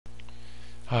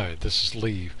Hi, this is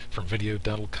Lee from Video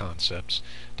Dental Concepts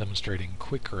demonstrating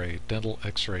QuickRay Dental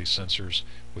X-ray Sensors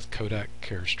with Kodak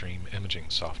Carestream Imaging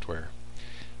software.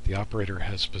 The operator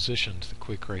has positioned the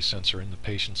QuickRay sensor in the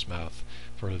patient's mouth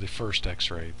for the first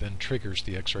X-ray, then triggers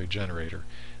the X-ray generator.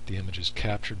 The image is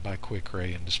captured by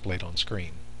QuickRay and displayed on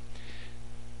screen.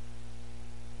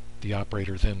 The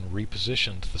operator then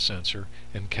repositioned the sensor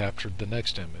and captured the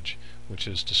next image, which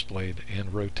is displayed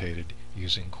and rotated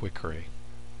using QuickRay.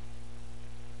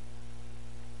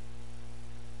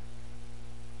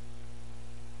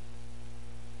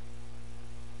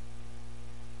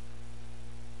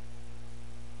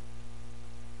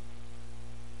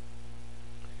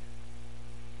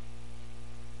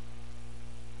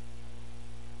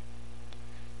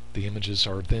 The images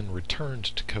are then returned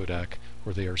to Kodak,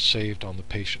 where they are saved on the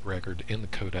patient record in the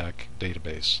Kodak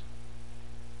database.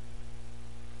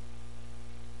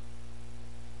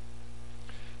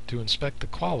 To inspect the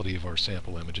quality of our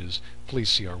sample images, please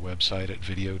see our website at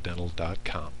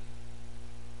videodental.com.